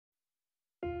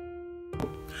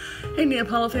Hey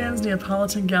Neapolitans,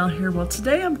 Neapolitan gal here. Well,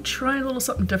 today I'm trying a little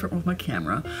something different with my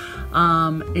camera.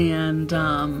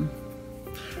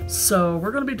 So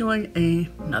we're going to be doing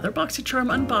another Boxy Charm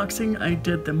unboxing. I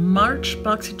did the March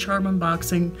Boxy Charm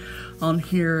unboxing on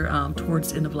here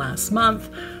towards the end of last month.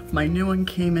 My new one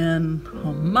came in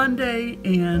on Monday,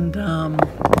 and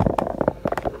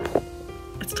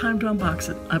it's time to unbox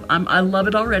it. I love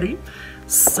it already.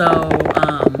 So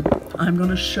I'm going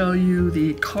to show you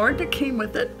the card that came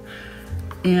with it,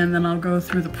 and then I'll go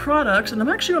through the products, and I'm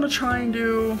actually going to try and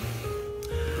do,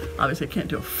 obviously I can't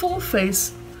do a full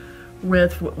face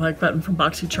with what I've gotten from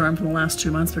Boxy Charm for the last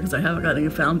 2 months because I haven't got any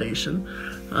foundation,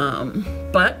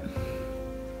 but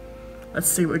let's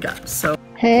see what we got. So,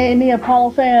 hey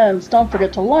Neapolo fans, don't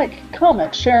forget to like,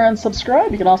 comment, share, and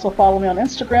subscribe. You can also follow me on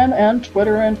Instagram and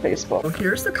Twitter and Facebook. So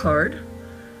here's the card,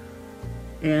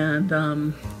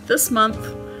 and this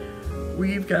month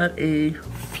we've got a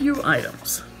few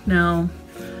items. Now,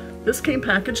 this came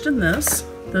packaged in this.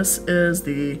 This is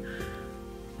the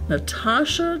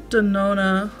NATASHA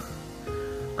DENONA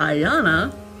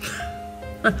AYANA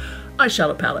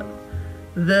eyeshadow palette.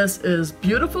 This is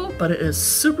beautiful, but it is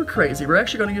super crazy. We're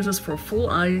actually going to use this for a full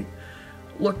eye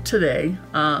look today.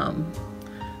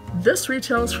 This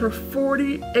retails for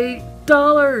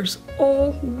 $48.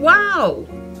 Oh wow!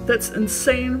 That's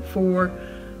insane for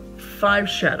 5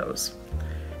 shadows.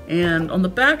 And on the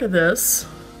back of this,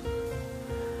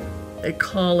 they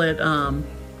call it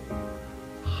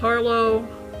Harlow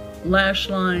Lash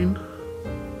Line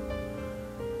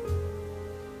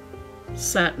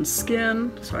Satin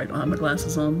Skin. Sorry, I don't have my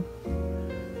glasses on.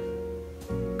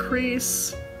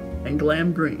 Crease and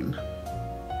Glam Green.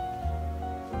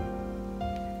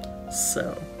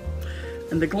 So,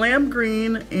 and the Glam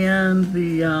Green and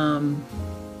the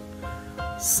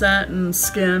Satin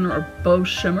Skin are both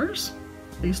shimmers.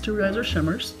 These two guys are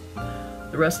shimmers.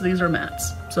 The rest of these are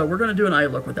mattes. So we're going to do an eye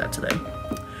look with that today.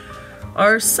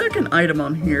 Our second item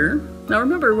on here, now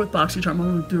remember with Boxy Charm,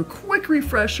 I'm going to do a quick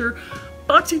refresher.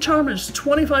 Boxy Charm is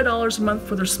 $25 a month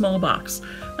for their small box.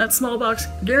 That small box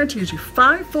guarantees you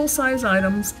 5 full-size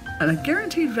items, and a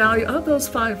guaranteed value of those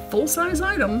 5 full-size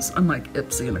items, unlike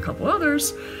Ipsy and a couple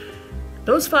others,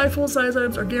 those 5 full-size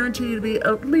items are guaranteed to be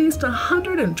at least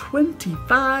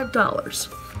 $125.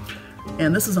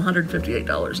 And this is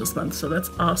 $158 this month, so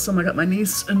that's awesome. I got my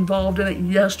niece involved in it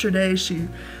yesterday.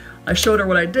 I showed her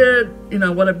what I did, you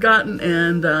know, what I've gotten,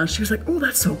 and she was like, oh,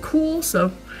 that's so cool.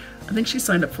 So I think she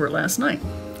signed up for it last night.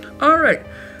 All right,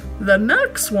 the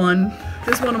next one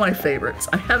is one of my favorites.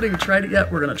 I haven't even tried it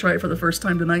yet. We're going to try it for the first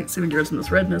time tonight, see if we can get some of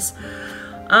this redness.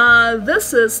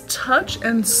 This is Touch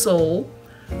and Soul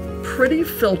Pretty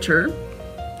Filter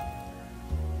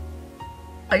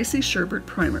Icy Sherbet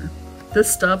Primer. This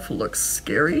stuff looks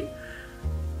scary,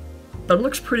 but it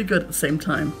looks pretty good at the same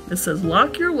time. It says,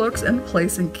 lock your looks in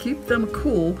place and keep them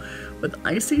cool with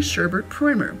Icy Sherbet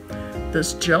Primer.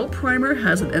 This gel primer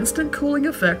has an instant cooling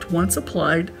effect once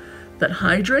applied that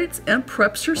hydrates and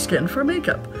preps your skin for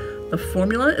makeup. The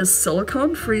formula is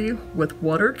silicone-free with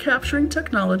water-capturing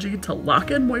technology to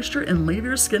lock in moisture and leave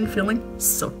your skin feeling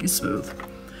silky smooth.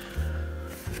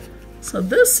 So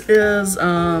this is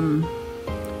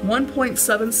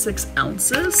 1.76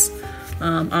 ounces.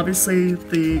 Obviously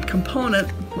the component,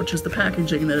 which is the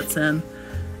packaging that it's in,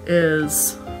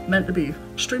 is meant to be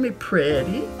extremely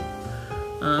pretty,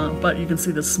 but you can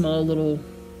see the small little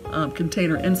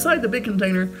container inside the big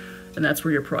container, and that's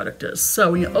where your product is.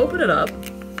 So when you open it up,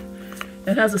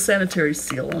 it has a sanitary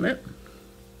seal on it.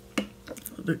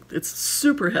 It's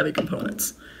super heavy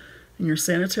components, and your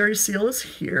sanitary seal is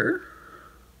here.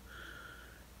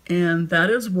 And that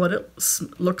is what it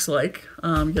looks like.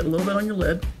 You get a little bit on your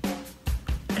lid.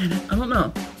 And I don't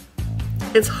know.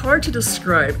 It's hard to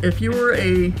describe. If you were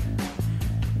a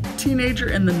teenager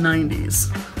in the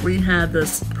 90s, we had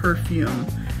this perfume.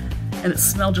 And it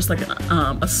smelled just like a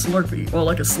Slurpee. Or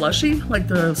like a slushie. Like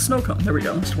the snow cone. There we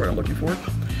go. That's what I'm looking for.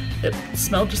 It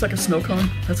smelled just like a snow cone.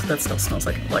 That's what that stuff smells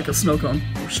like. Like a snow cone.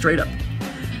 Straight up.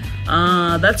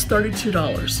 That's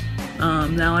 $32.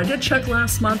 Now I did check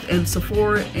last month, and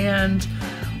Sephora and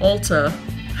Ulta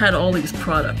had all these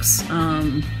products,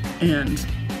 and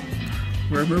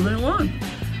we're moving along.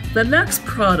 The next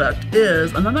product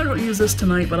is, and I'm not going to use this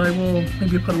tonight, but I will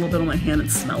maybe put a little bit on my hand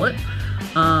and smell it,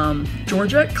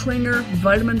 Georgette Klinger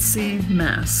Vitamin C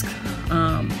Mask.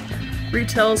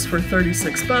 Retails for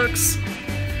 36 bucks.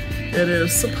 It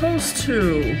is supposed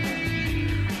to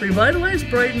revitalize,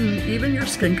 brighten, even your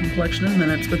skin complexion in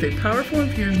minutes with a powerful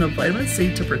infusion of vitamin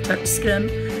C to protect skin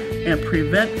and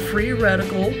prevent free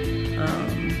radical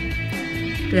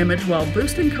damage while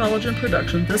boosting collagen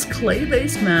production. This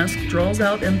clay-based mask draws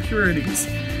out impurities,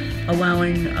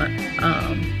 allowing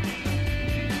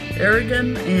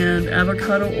argan and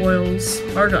avocado oils,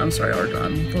 argan, I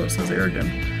thought it says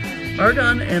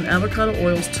argan and avocado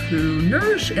oils to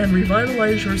nourish and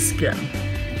revitalize your skin.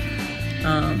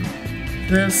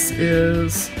 This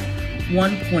is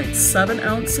 1.7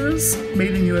 ounces,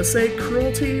 made in USA,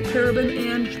 cruelty, paraben,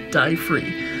 and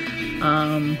dye-free.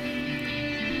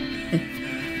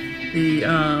 The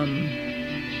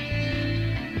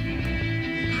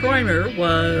primer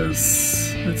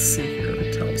was, let's see here if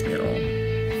it tells me at all.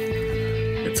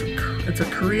 It's a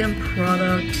Korean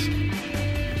product.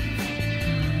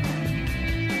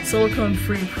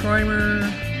 Silicone-free primer.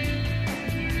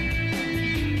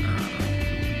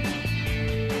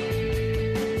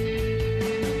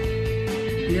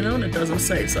 You know, and it doesn't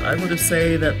say, so I would have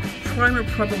say that the primer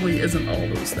probably isn't all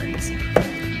those things.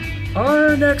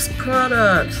 Our next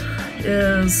product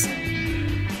is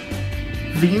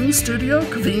QVEEN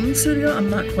Studio. I'm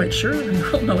not quite sure.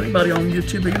 I don't know anybody on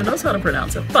YouTube that even knows how to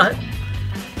pronounce it, but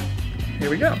here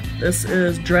we go. This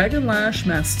is Dragon Lash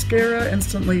Mascara.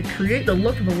 Instantly create the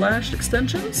look of the lash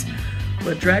extensions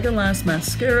with Dragon Lash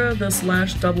Mascara. This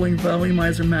lash doubling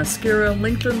volumizer mascara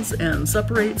lengthens and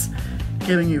separates,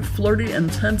 giving you flirty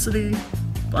intensely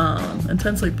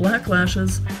black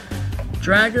lashes.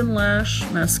 Dragon Lash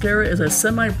Mascara is a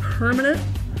semi-permanent,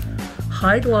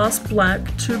 high-gloss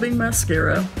black tubing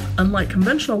mascara. Unlike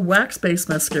conventional wax-based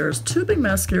mascaras, tubing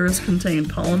mascaras contain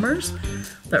polymers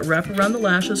that wrap around the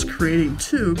lashes, creating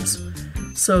tubes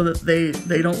so that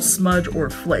they don't smudge or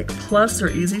flake. Plus, they're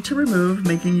easy to remove,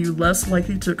 making you less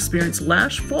likely to experience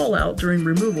lash fallout during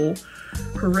removal.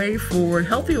 Hooray for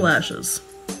healthy lashes.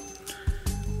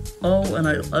 Oh, and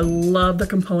I love the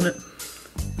component.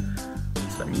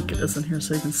 So I can get this in here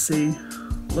so you can see.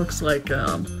 Looks like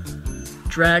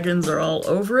dragons are all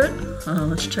over it.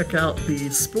 Let's check out the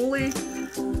spoolie.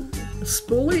 The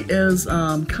spoolie is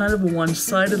kind of a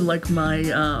one-sided, like my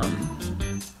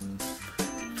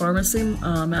pharmacy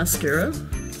mascara.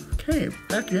 Okay,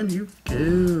 back in you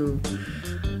go.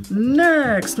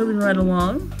 Next, moving right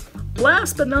along.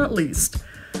 Last but not least,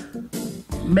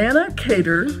 MANNA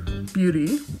KADAR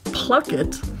Beauty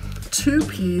PLUCKET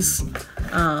 2-piece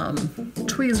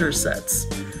tweezer sets.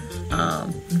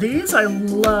 These I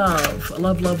love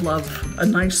a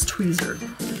nice tweezer.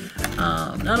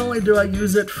 Not only do I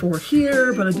use it for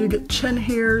here, but I do get chin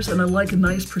hairs, and I like a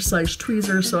nice precise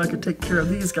tweezer so I can take care of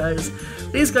these guys.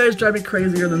 These guys drive me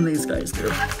crazier than these guys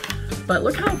do. But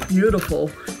look how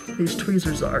beautiful these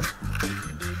tweezers are.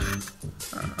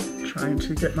 Trying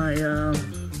to get my,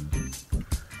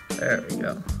 there we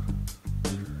go.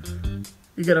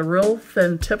 You get a real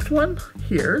thin tipped one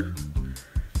here,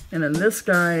 and then this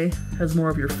guy has more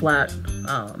of your flat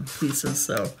pieces,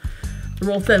 so the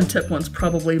real thin tip one's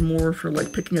probably more for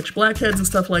like picking at your blackheads and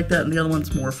stuff like that, and the other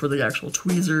one's more for the actual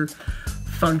tweezer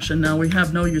function. Now we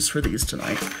have no use for these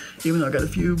tonight, even though I got a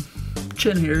few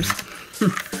chin hairs.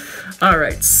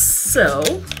 Alright, so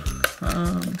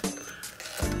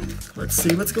let's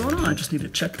see what's going on. I just need to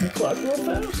check my clock real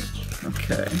fast.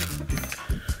 Okay.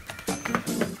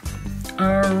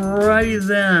 Alrighty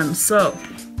then, so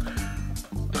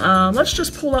let's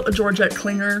just pull out the Georgette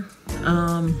Klinger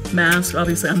mask.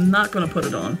 Obviously, I'm not going to put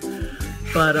it on,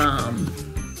 but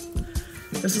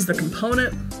this is the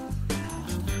component,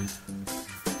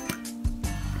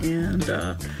 and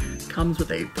comes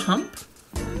with a pump,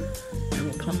 and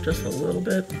we'll pump just a little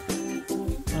bit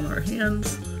on our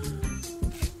hands.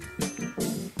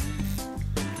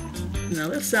 Now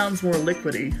this sounds more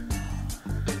liquidy.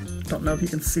 Don't know if you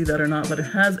can see that or not, but it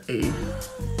has a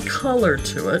color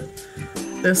to it.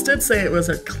 This did say it was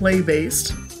a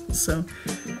clay-based, so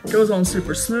it goes on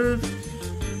super smooth.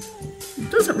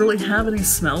 It doesn't really have any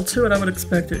smell to it. I would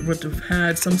expect it would have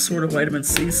had some sort of vitamin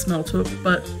C smell to it,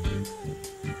 but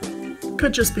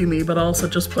could just be me, but I also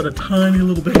just put a tiny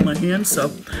little bit in my hand,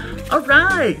 so.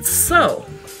 Alright, so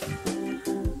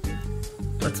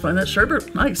let's find that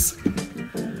sherbet. Nice.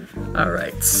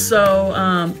 Alright, so,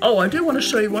 oh, I do want to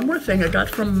show you one more thing I got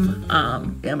from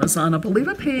Amazon. I believe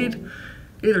I paid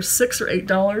either $6 or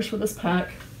 $8 for this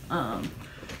pack.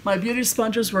 My beauty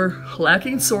sponges were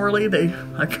lacking sorely.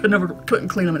 I couldn't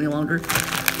clean them any longer.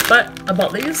 But I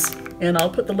bought these, and I'll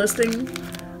put the listing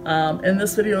in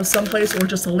this video someplace, or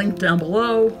just a link down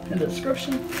below in the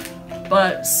description.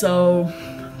 But, so,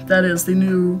 that is the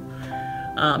new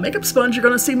makeup sponge you're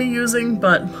going to see me using,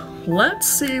 but let's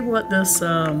see what this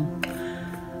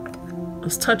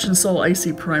this Touch and Soul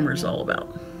Icy Primer is all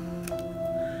about.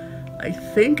 I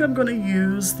think I'm going to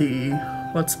use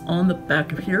what's on the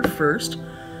back of here first,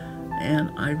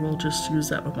 And I will just use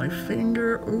that with my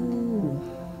finger. Ooh,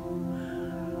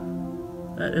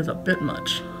 that is a bit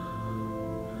much.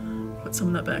 Put some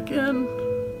of that back in.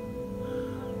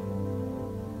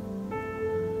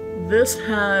 This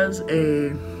has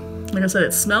a, like I said,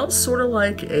 it smells sort of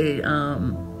like a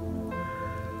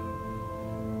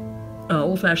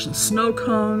old-fashioned snow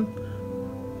cone.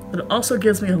 But it also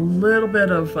gives me a little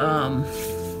bit of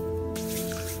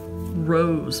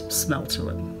rose smell to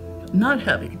it. Not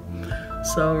heavy.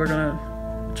 So we're gonna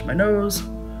touch my nose,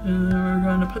 and then we're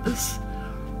gonna put this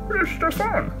stuff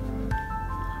on.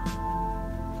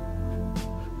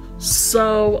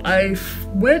 So I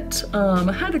went,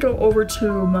 I had to go over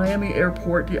to Miami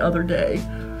Airport the other day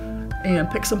and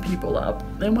pick some people up.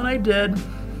 And when I did,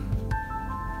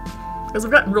 because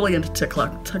I've gotten really into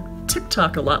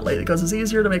TikTok a lot lately, because it's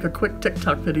easier to make a quick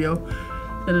TikTok video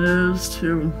than it is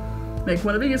to make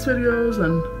one of these videos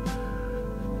and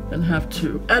have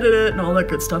to edit it and all that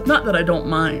good stuff. Not that I don't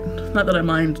mind. Not that I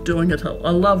mind doing it. I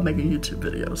love making YouTube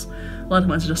videos. A lot of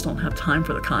times I just don't have time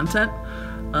for the content.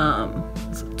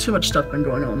 Too much stuff been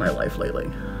going on in my life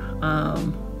lately.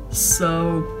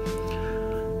 So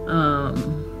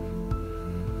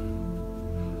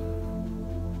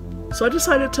I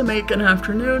decided to make an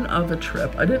afternoon of the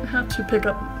trip. I didn't have to pick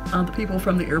up the people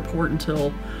from the airport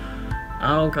until,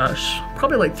 oh gosh,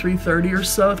 probably like 3:30 or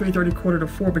so, 3:30, quarter to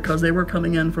 4, because they were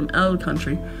coming in from out of the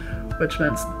country, which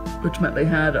meant they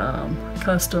had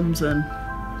customs and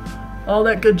all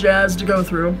that good jazz to go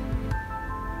through.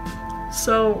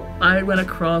 So I went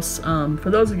across, for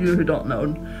those of you who don't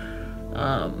know,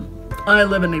 I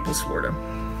live in Naples, Florida.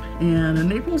 And in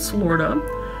Naples, Florida,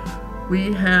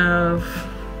 we have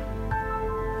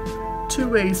 2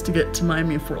 ways to get to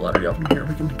Miami and Fort Lauderdale from here.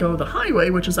 We can go the highway,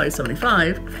 which is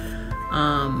I-75,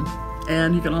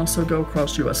 and you can also go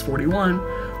across US 41,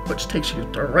 which takes you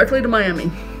directly to Miami.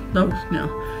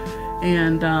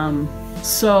 And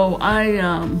so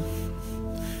I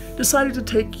decided to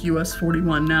take US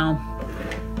 41. Now,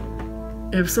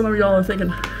 if some of y'all are thinking,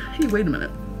 hey, wait a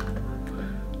minute,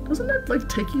 doesn't that like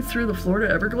take you through the Florida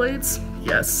Everglades?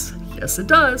 Yes, it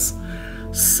does.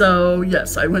 So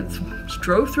yes, I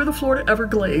drove through the Florida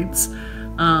Everglades,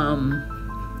 and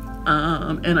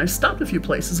I stopped a few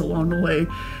places along the way,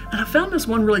 and I found this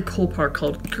one really cool park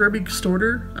called Kirby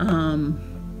Storter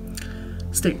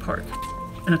State Park,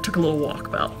 and I took a little walk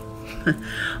about.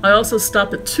 I also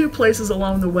stopped at 2 places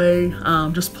along the way,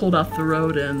 just pulled off the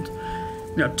road and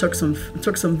took some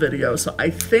video. So I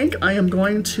think I am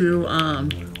going to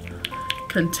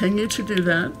continue to do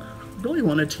that. I really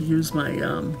wanted to use my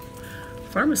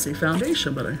pharmacy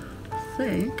foundation, but I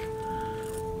think,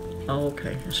 oh,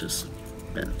 okay, it's just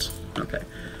bent. Okay,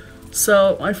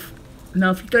 so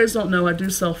now if you guys don't know, I do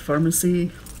sell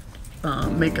pharmacy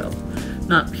makeup,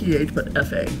 not PH but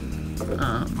FA.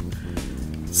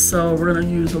 So we're gonna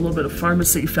use a little bit of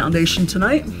pharmacy foundation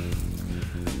tonight,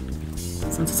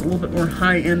 since it's a little bit more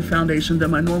high-end foundation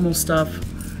than my normal stuff.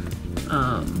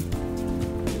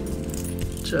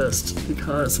 Just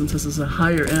because since this is a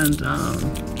higher-end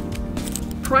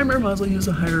primer, might as well use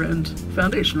a higher-end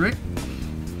foundation, right?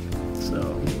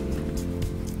 So,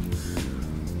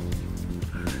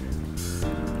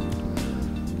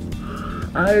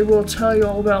 I will tell you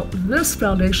all about this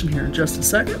foundation here in just a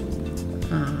second.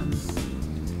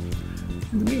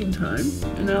 In the meantime,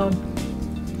 now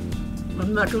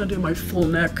I'm not going to do my full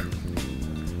neck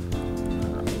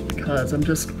because I'm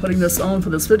just putting this on for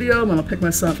this video. I'm going to pick my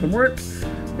son up from work,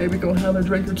 maybe go have a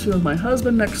drink or two with my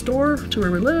husband next door to where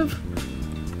we live,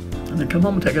 and then come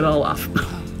home and take it all off.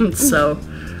 So,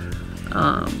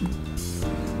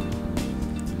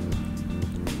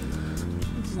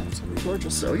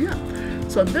 gorgeous. So yeah,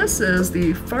 so this is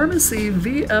the Pharmacy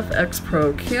VFX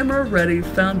Pro Camera Ready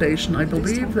Foundation. I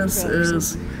believe this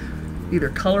is either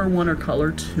color 1 or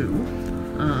color 2.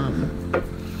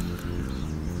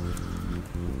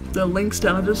 The link's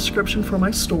down in the description for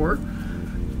my store.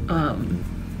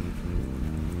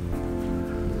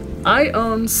 I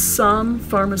own some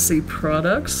pharmacy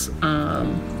products.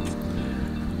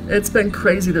 It's been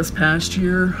crazy this past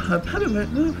year. I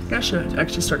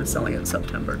actually started selling it in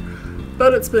September,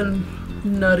 but it's been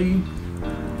nutty.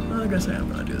 I guess I am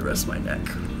gonna do the rest of my neck.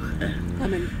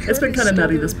 It's been kind of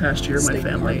nutty this past year, my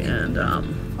family, and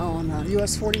on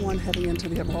US 41 heading into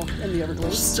the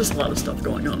Everglades. It's just a lot of stuff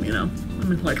going on, you know. I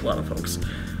mean, like a lot of folks.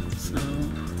 So,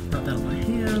 got that on my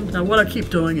hand. Now, what I keep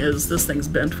doing is this thing's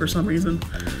bent for some reason.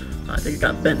 I think it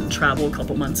got bent in travel a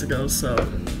couple months ago, so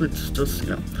it's just,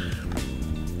 you know,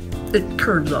 it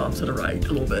curves off to the right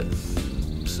a little bit.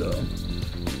 So,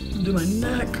 do my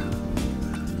neck.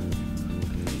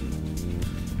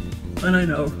 And I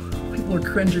know People are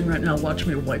cringing right now watching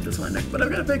me wipe this on my neck, but I've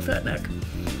got a big fat neck.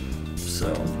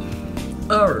 So,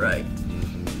 all right.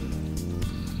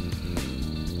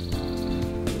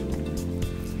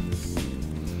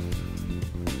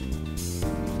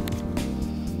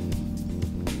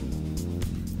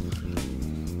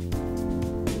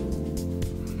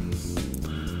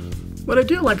 What I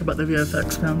do like about the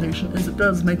VFX foundation is it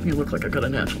does make me look like I got a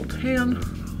natural tan.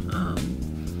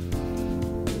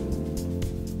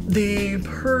 The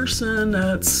person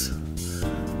that's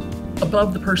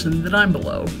above the person that I'm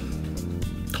below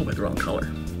told me the wrong color.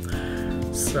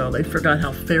 So they forgot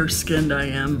how fair-skinned I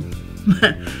am.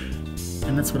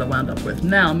 And that's what I wound up with.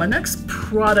 Now, my next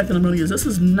product that I'm going to use, this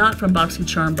is not from Boxy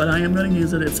Charm, but I am going to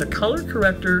use it. It's a color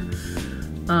corrector,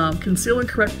 conceal and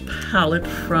correct palette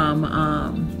from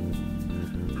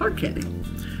Hard Candy.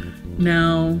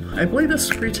 Now, I believe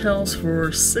this retails for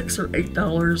 $6 or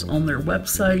 $8 on their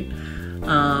website.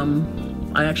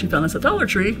 I actually found this at Dollar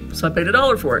Tree, so I paid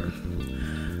 $1 for it.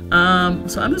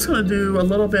 So I'm just going to do a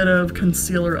little bit of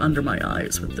concealer under my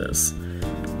eyes with this.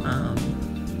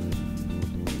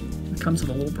 It comes with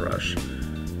a little brush.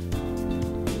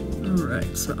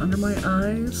 Alright, so under my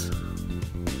eyes,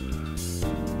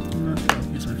 I'm going to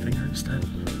use my finger instead.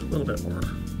 A little bit more.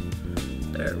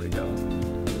 There we go.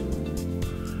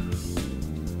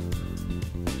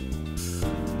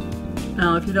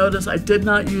 Now, if you notice, I did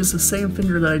not use the same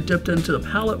finger that I dipped into the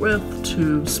palette with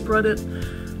to spread it.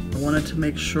 I wanted to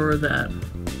make sure that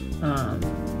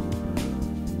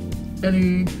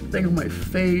anything on my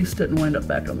face didn't wind up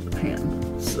back under the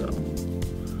pan. So,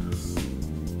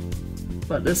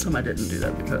 but this time I didn't do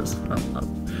that because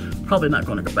I'm probably not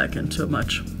going to go back into it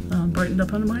much. Brightened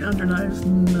up under my under eyes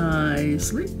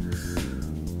nicely.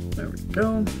 There we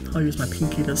go. I'll use my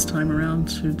pinky this time around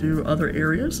to do other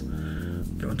areas.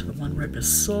 Go into the one right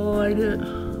beside it.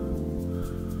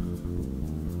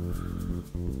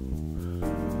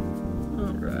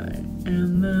 Alright,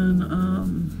 and then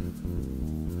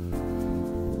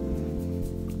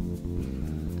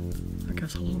I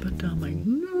guess a little bit down my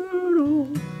noodle.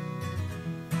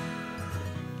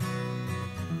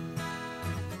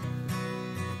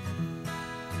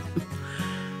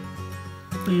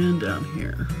 And down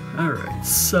here. Alright,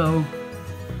 so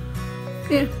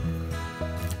yeah.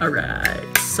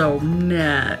 Alright, so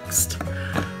next,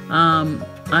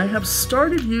 I have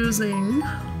started using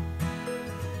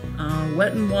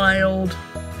Wet n Wild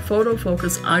Photo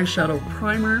Focus Eyeshadow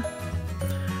Primer.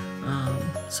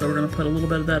 So we're going to put a little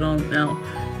bit of that on. Now,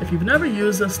 if you've never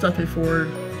used this stuff before,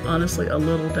 honestly, a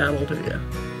little dab will do you.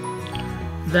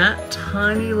 That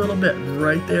tiny little bit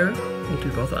right there will do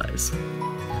both eyes.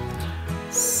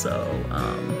 So,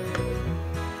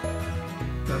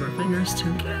 rub our fingers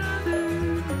together.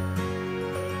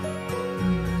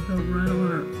 Right on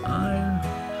our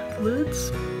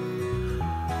eyelids.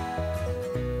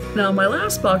 Now, my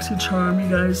last Boxy Charm, you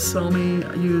guys saw me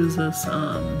use this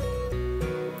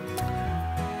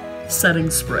setting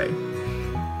spray.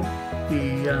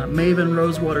 The Maven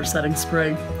Rosewater setting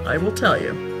spray. I will tell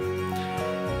you,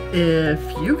 if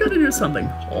you gotta do something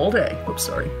all day, oops,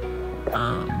 sorry.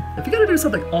 If you gotta do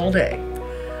something all day,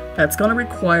 that's gonna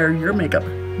require your makeup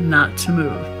not to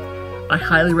move. I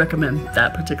highly recommend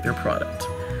that particular product.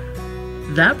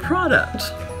 That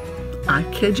product, I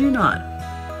kid you not,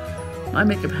 my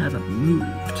makeup hasn't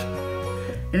moved.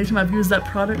 Anytime I've used that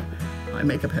product, my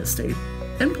makeup has stayed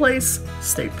in place,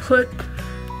 stayed put,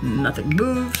 nothing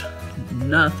moved,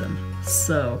 nothing.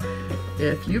 So,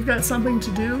 if you've got something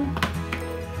to do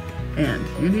and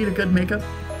you need a good makeup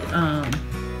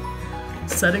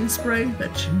setting spray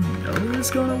that you know is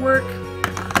going to work,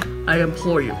 I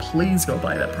implore you, please go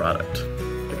buy that product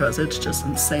because it's just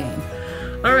insane.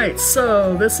 Alright,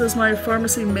 so this is my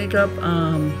Pharmacy Makeup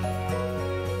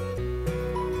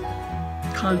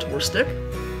contour stick.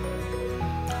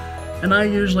 And I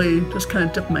usually just kind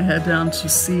of dip my head down to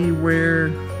see where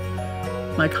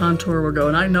my contour will go.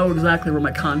 And I know exactly where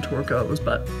my contour goes,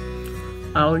 but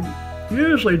I'll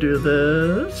usually do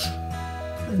this,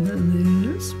 and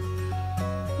then this,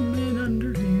 and then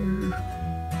under here.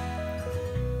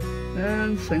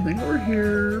 And same thing over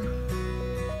here.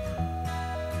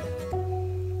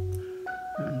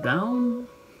 Down,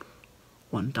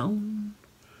 one down,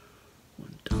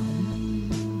 one down.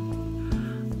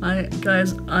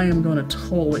 Guys, I am going to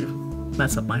totally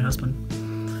mess up my husband.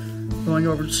 Going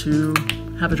over to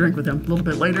have a drink with him a little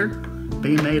bit later,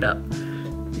 be made up.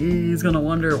 He's going to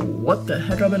wonder what the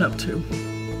heck I've been up to.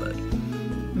 But,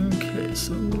 okay,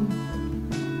 so...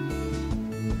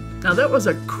 Now that was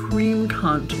a cream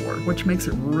contour, which makes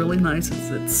it really nice.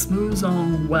 It smooths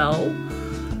on well.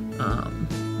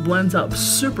 Blends out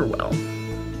super well.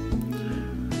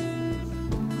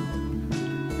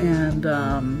 And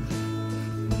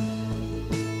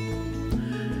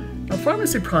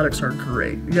pharmacy products are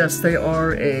great. Yes, they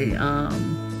are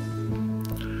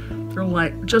they're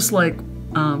like, just like,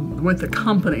 with the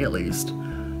company at least,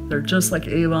 they're just like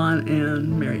Avon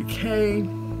and Mary Kay,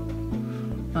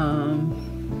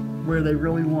 where they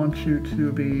really want you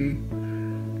to be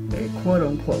a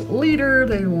quote-unquote leader.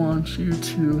 They want you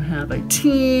to have a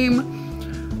team.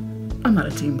 I'm not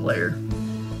a team player.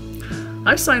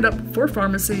 I signed up for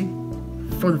pharmacy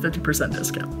for the 50%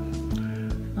 discount.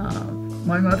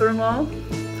 My mother-in-law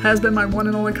has been my one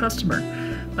and only customer.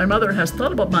 My mother has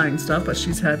thought about buying stuff, but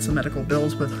she's had some medical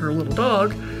bills with her little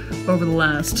dog over the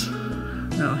last,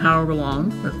 however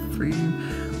long, over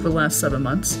the last 7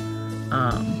 months.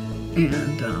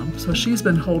 So she's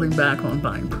been holding back on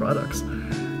buying products.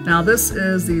 Now this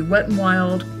is the Wet n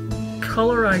Wild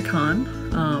Color Icon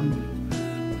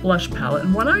blush palette,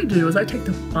 and what I do is I take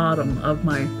the bottom of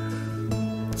my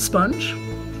sponge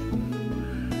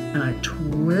and I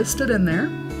twist it in there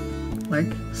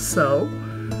like so,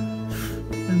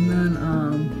 and then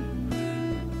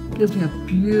gives me a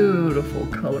beautiful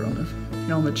color on this,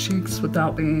 on the cheeks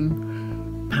without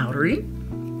being powdery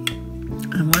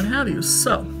and what have you.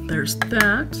 So there's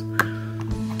that.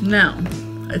 Now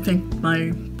I think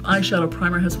my eyeshadow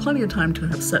primer has plenty of time to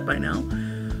have set by now.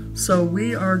 So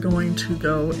we are going to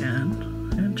go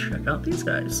in and check out these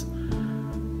guys.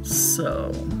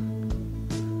 So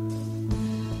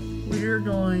we're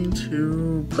going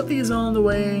to put these on the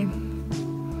way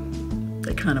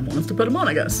they kind of want us to put them on,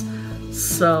 I guess.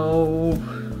 So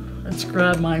let's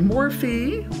grab my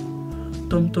Morphe.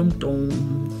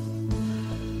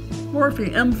 Morphe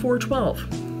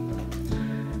M412.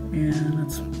 And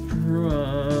let's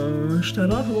brush that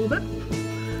off a little bit.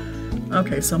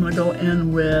 Okay, so I'm going to go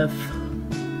in with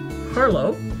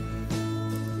Harlow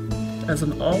as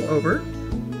an all over.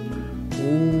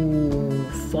 Ooh,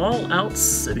 Fallout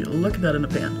City. Look at that in the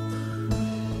pan.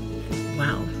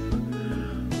 Wow.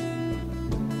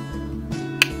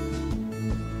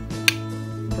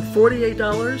 For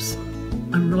 $48,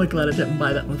 I'm really glad I didn't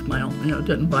buy that with my own,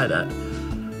 didn't buy that.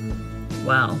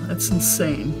 Wow, that's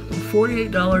insane. For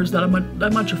 $48,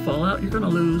 that much of Fallout, you're going to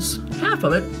lose half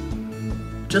of it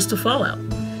just to Fallout.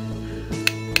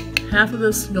 Half of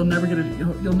this, you'll never get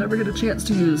a chance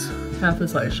to use half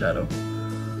this eyeshadow.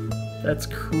 That's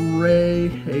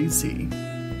crazy.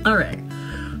 All right,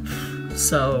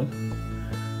 so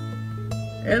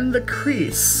in the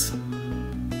crease,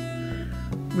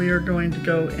 we are going to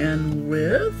go in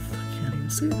with, I can't even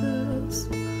see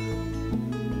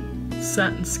this,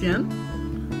 Satin Skin.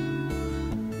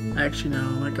 Actually, no,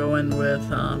 I'm going to go in with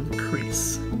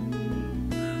crease.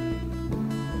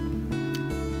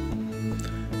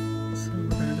 So we're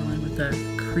going to go in with that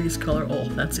crease color. Oh,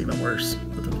 that's even worse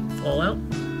with the Fallout.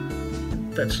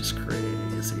 That's just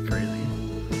crazy, crazy.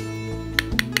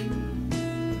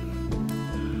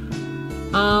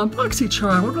 Boxy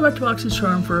Charm. We'll go back to Boxy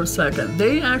Charm for a second.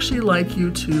 They actually like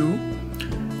you to,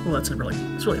 well, it's a really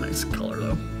nice color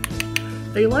though.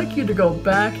 They like you to go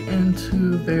back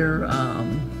into their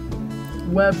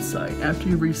website after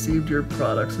you've received your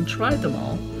products and tried them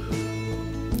all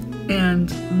and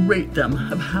rate them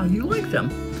of how you like them.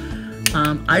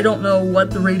 I don't know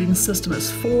what the rating system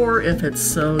is for, if it's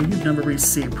so you've never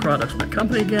received products from a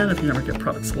company again, if you never get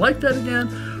products like that again,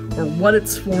 or what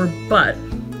it's for, but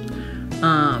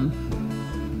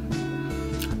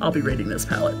I'll be rating this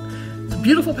palette. It's a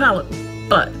beautiful palette,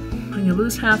 but when you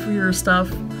lose half of your stuff,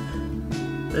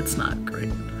 it's not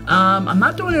great. I'm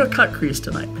not doing a cut crease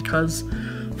tonight because,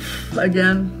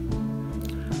 again,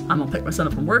 I'm gonna pick my son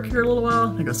up from work here in a little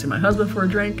while, I go see my husband for a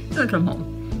drink, and come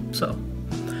home.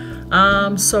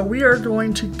 So we are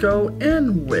going to go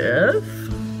in with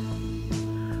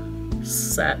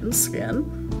Satin Skin.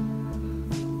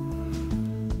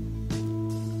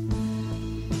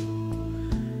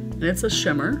 And it's a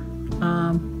shimmer.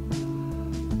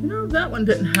 That one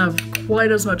didn't have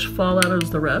quite as much fallout as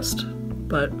the rest,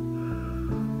 but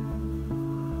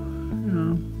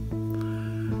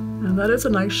and that is a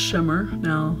nice shimmer.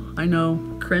 Now, I know,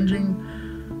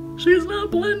 cringing, she's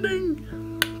not blending.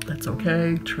 That's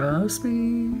okay, trust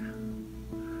me.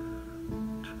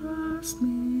 Trust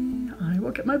me. I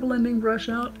will get my blending brush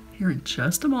out here in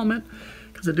just a moment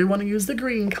because I do want to use the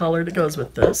green color that goes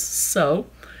with this. So,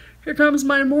 here comes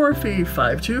my Morphe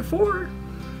 524.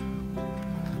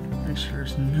 Make sure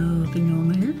there's nothing on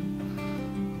there.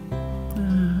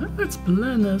 Let's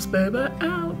blend this baby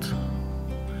out.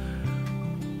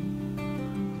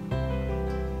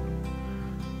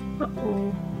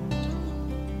 Uh-oh.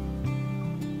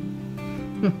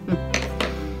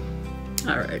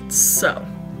 Alright, so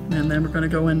And then we're going to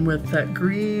go in with that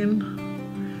green,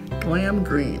 Glam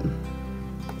Green.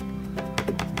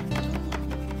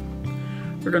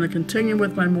 We're going to continue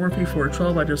with my Morphe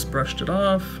 412. I just brushed it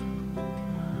off.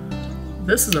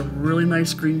 This is a really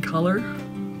nice green color.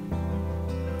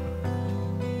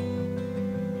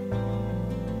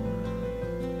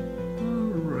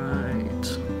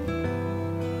 Alright.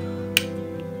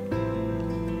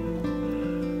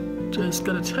 Just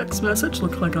got a text message.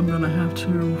 Looks like I'm going to have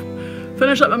to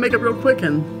finish up my makeup real quick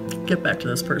and get back to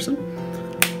this person.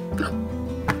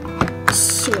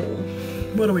 So,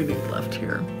 what do we need left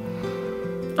here?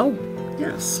 Oh,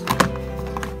 yes.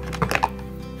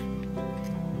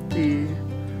 The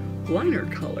liner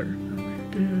color.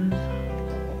 There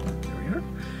we are.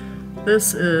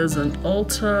 This is an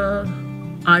Ulta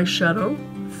eyeshadow,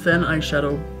 thin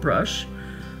eyeshadow brush.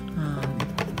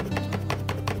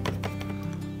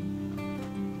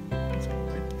 Let's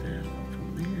wipe that off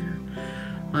from there.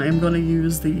 I am going to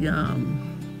use the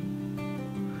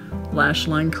lash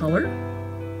line color.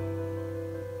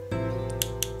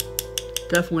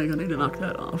 Definitely going to need to knock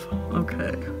that off.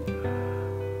 Okay.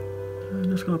 I'm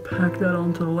just going to pack that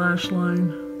onto the lash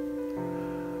line.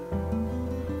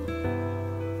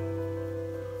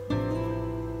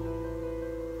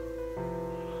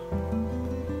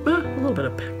 A little bit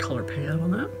of color payout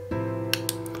on that.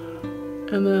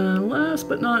 And then last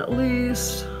but not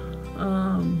least,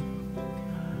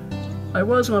 I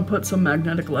was going to put some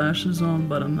magnetic lashes on,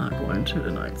 but I'm not going to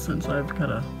tonight since I've got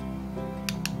a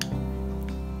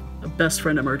best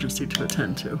friend emergency to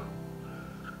attend to.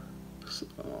 So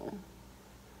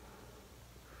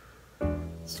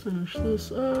let's finish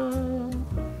this up.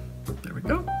 There we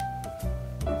go.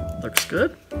 Looks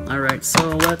good. Alright, so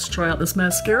let's try out this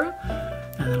mascara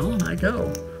and then on I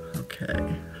go.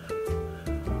 Okay.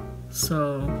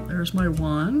 So there's my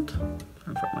wand. In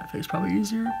front of my face, probably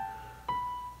easier.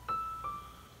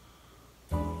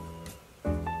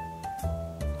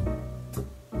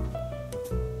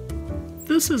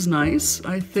 This is nice.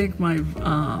 I think my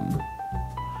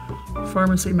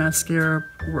pharmacy mascara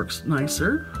works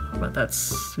nicer, but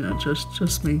that's, you know,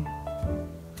 just me.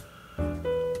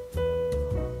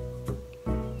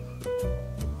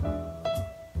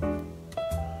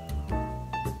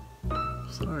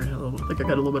 Sorry, I think I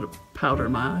got a little bit of powder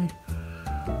in my eye.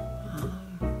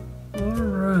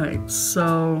 Alright,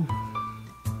 so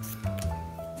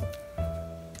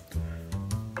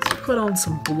let's put on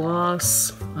some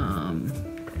gloss.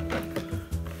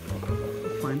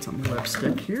 Find some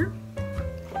lipstick here.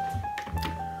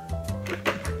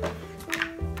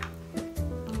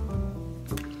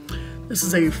 This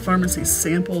is a pharmacy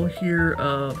sample here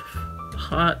of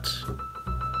Hot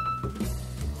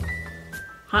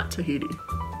Tahiti.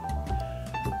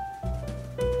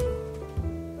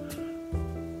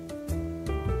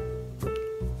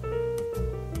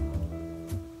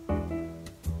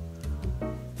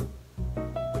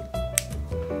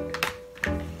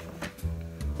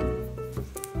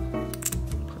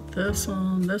 This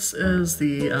on. This is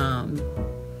the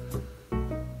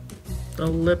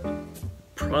lip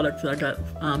product that I got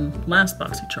last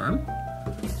Boxy Charm.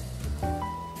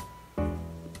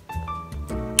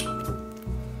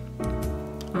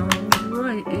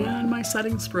 Alright, and my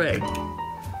setting spray.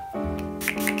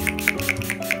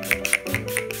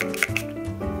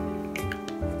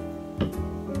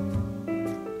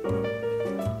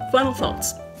 Final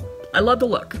thoughts. I love the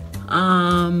look.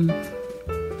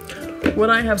 Would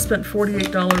I have spent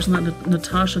 $48 on that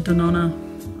NATASHA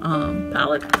DENONA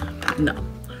palette? No.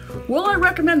 Will I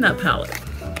recommend that palette?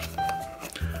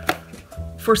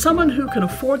 For someone who can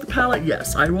afford the palette,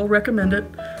 yes, I will recommend it.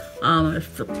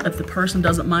 If the person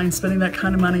doesn't mind spending that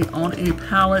kind of money on a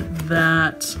palette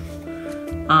that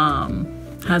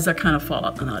has that kind of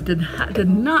fallout. And I did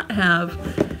not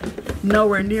have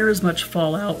nowhere near as much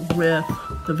fallout with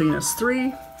the Venus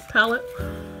 3 palette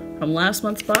from last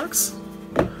month's box.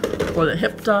 Or the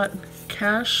Hip Dot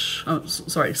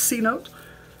C-Note.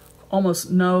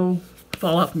 Almost no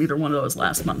fallout from either one of those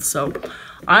last month. So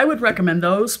I would recommend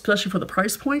those, especially for the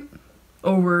price point,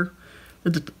 over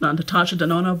the NATASHA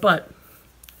DENONA, but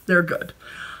they're good.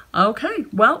 Okay,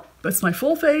 well, that's my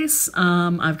full face.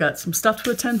 I've got some stuff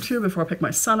to attend to before I pick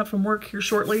my son up from work here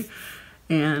shortly.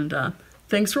 And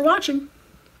thanks for watching.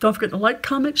 Don't forget to like,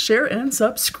 comment, share, and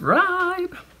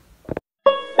subscribe.